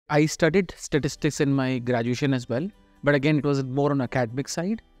I studied statistics in my graduation as well, but again, it was more on academic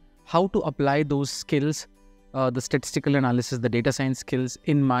side. How to apply those skills, the statistical analysis, the data science skills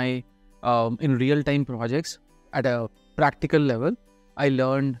in my in real-time projects at a practical level, I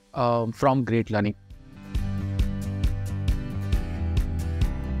learned from great learning.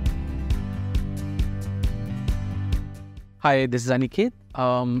 Hi, this is Aniket.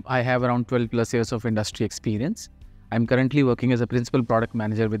 I have around 12 plus years of industry experience. I'm currently working as a principal product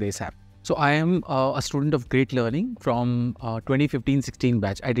manager with ASAP. So I am a student of great learning from 2015-16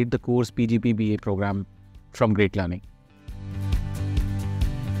 batch. I did the course PGP BA program from great learning.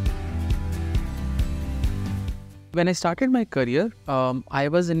 When I started my career, I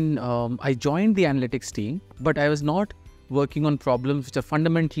joined the analytics team, but I was not working on problems which are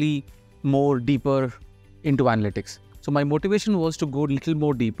fundamentally more deeper into analytics. So my motivation was to go a little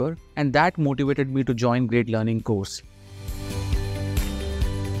more deeper, and that motivated me to join Great Learning course.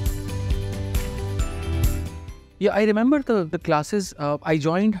 Yeah, I remember the classes. I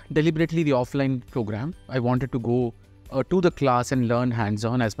joined deliberately the offline program. I wanted to go to the class and learn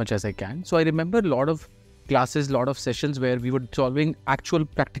hands-on as much as I can. So I remember a lot of classes, a lot of sessions where we were solving actual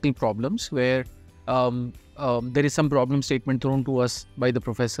practical problems where there is some problem statement thrown to us by the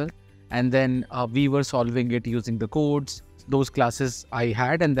professor. And then we were solving it using the codes. Those classes I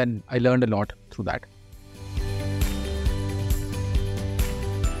had, and then I learned a lot through that.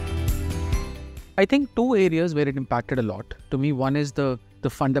 I think two areas where it impacted a lot to me. One is the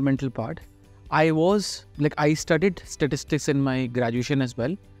fundamental part. I studied statistics in my graduation as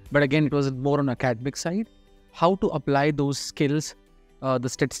well, but again, it was more on academic side. How to apply those skills, the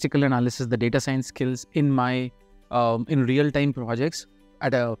statistical analysis, the data science skills in my in real-time projects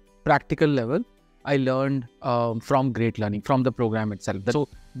at a practical level, I learned from great learning, from the program itself. So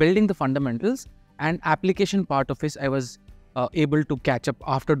building the fundamentals and application part of it, I was able to catch up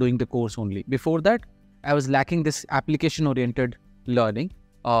after doing the course only. Before that, I was lacking this application-oriented learning,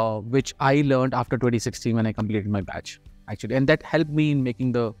 which I learned after 2016 when I completed my batch, actually. And that helped me in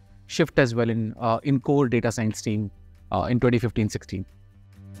making the shift as well in core data science team in 2015-16.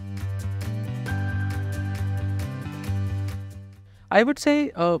 I would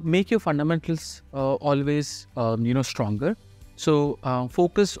say make your fundamentals always stronger. So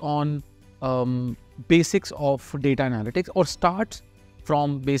focus on basics of data analytics, or start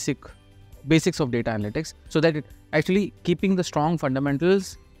from basics of data analytics, so that it actually keeping the strong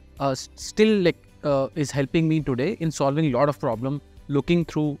fundamentals still is helping me today in solving a lot of problem looking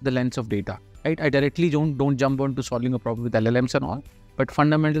through the lens of data. Right? I directly don't jump on to solving a problem with LLMs and all, but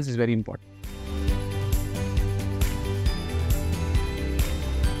fundamentals is very important.